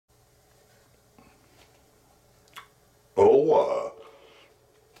people.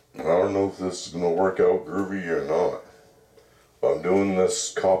 I don't know if this is going to work out groovy or not. I'm doing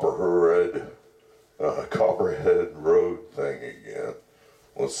this Copperhead Road thing again.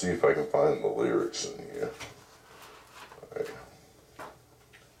 Let's see if I can find the lyrics in here. Alright.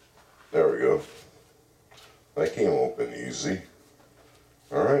 There we go. That came open easy.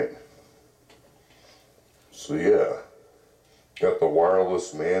 Alright. So yeah. Got the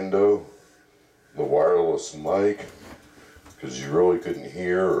wireless Mando, the wireless mic, because you really couldn't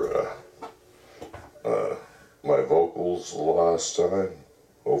hear my vocals the last time.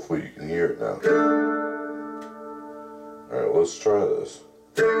 Hopefully you can hear it now. Alright, let's try this.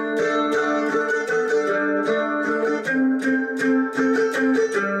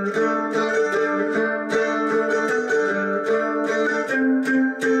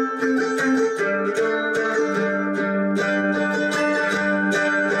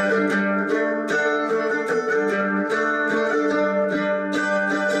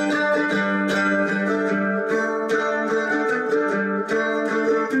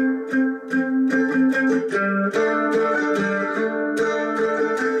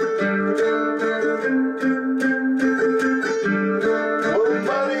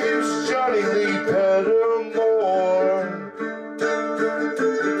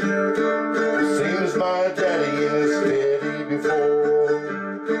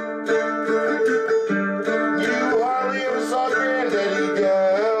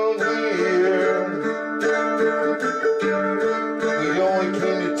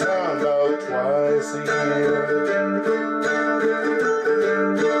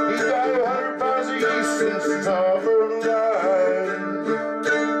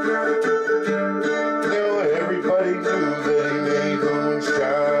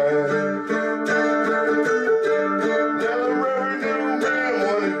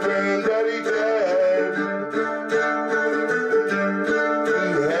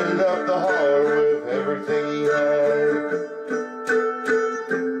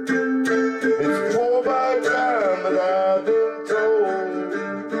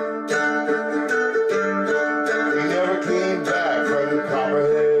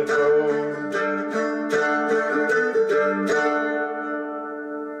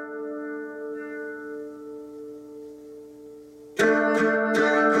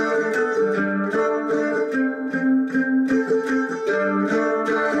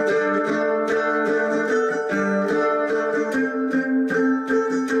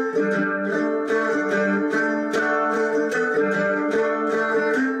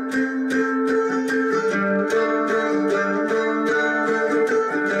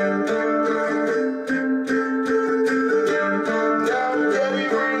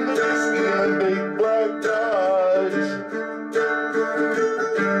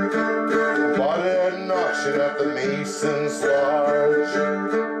 At the Mason's Lodge,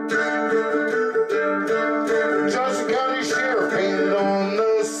 Johnson County Sheriff painted on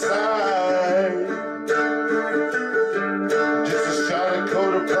the side. Just a shot of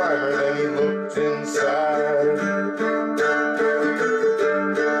coat of primer, then he looked inside.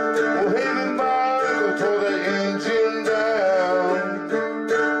 Well, him and my uncle tore the engine down,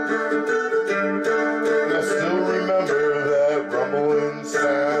 and I still remember that rumbling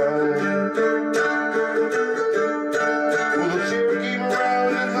sound.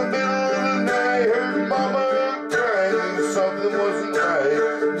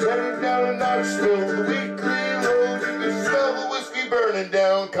 Knoxville, the weekly road, you can smell the whiskey burning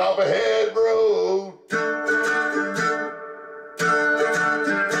down Copperhead Road.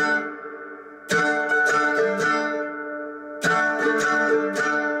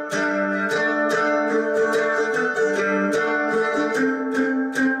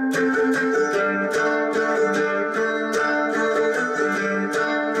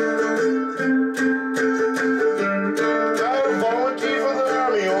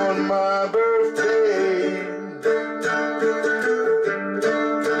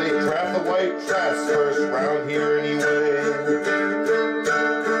 First round here anyway.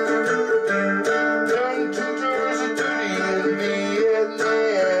 Done 2 tours of duty in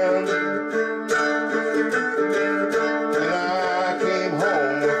Vietnam, and I came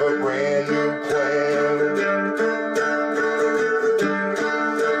home with a brand new plan.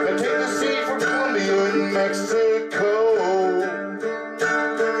 I take the sea from Colombia in Mexico.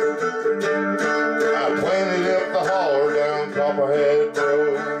 I planted up the holler down Copperhead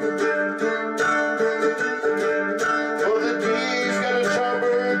Road.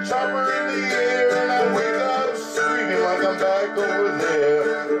 Chopper in the air, and I wake up screaming like I'm back over there.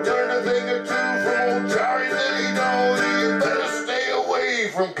 Learned a thing or two from old Charlie that he knows. You better stay away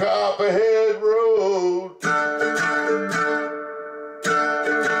from Copperhead Road.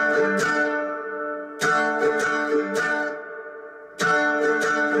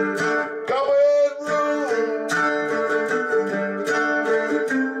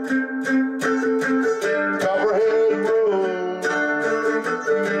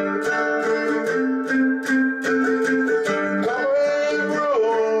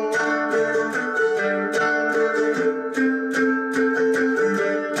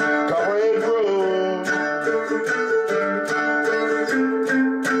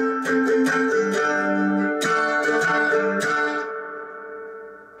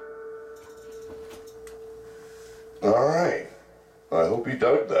 Alright. I hope you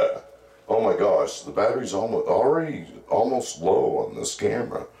dug that. Oh my gosh, the battery's almost low on this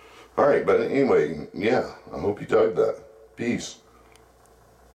camera. Alright, but anyway, yeah, I hope you dug that. Peace.